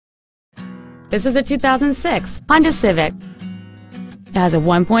This is a 2006 Honda Civic. It has a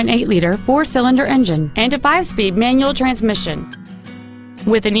 1.8-liter four-cylinder engine and a 5-speed manual transmission.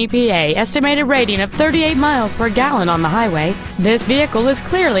 With an EPA estimated rating of 38 miles per gallon on the highway, this vehicle is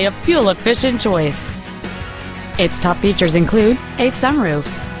clearly a fuel-efficient choice. Its top features include a sunroof,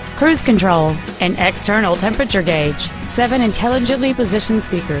 cruise control, an external temperature gauge, 7 intelligently positioned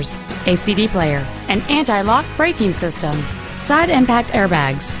speakers, a CD player, an anti-lock braking system, side impact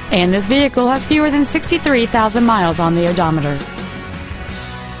airbags, and this vehicle has fewer than 63,000 miles on the odometer.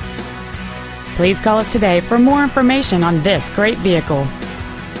 Please call us today for more information on this great vehicle.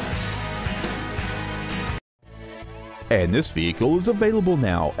 And this vehicle is available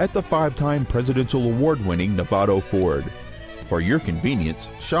now at the 5-time Presidential Award-winning Novato Ford. For your convenience,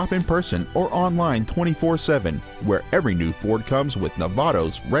 shop in person or online 24/7, where every new Ford comes with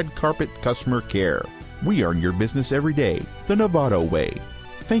Novato's red carpet customer care. We earn your business every day, the Novato way.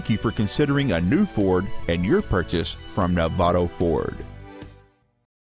 Thank you for considering a new Ford and your purchase from Novato Ford.